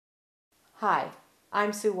Hi,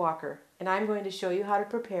 I'm Sue Walker, and I'm going to show you how to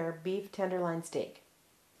prepare beef tenderloin steak.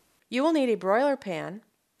 You will need a broiler pan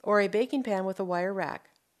or a baking pan with a wire rack,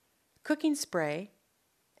 cooking spray,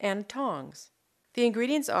 and tongs. The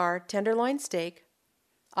ingredients are tenderloin steak,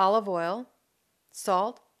 olive oil,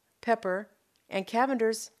 salt, pepper, and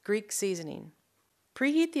Cavender's Greek seasoning.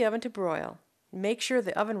 Preheat the oven to broil. Make sure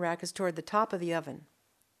the oven rack is toward the top of the oven.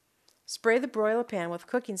 Spray the broiler pan with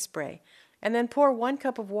cooking spray, and then pour 1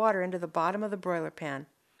 cup of water into the bottom of the broiler pan.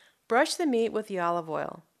 Brush the meat with the olive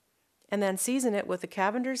oil, and then season it with the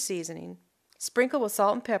Cavender's seasoning. Sprinkle with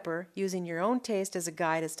salt and pepper, using your own taste as a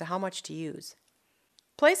guide as to how much to use.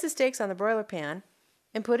 Place the steaks on the broiler pan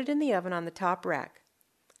and put it in the oven on the top rack.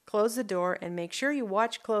 Close the door and make sure you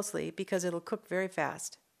watch closely because it'll cook very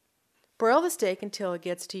fast. Broil the steak until it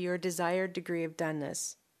gets to your desired degree of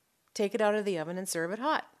doneness. Take it out of the oven and serve it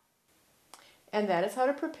hot. And that is how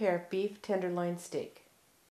to prepare beef tenderloin steak.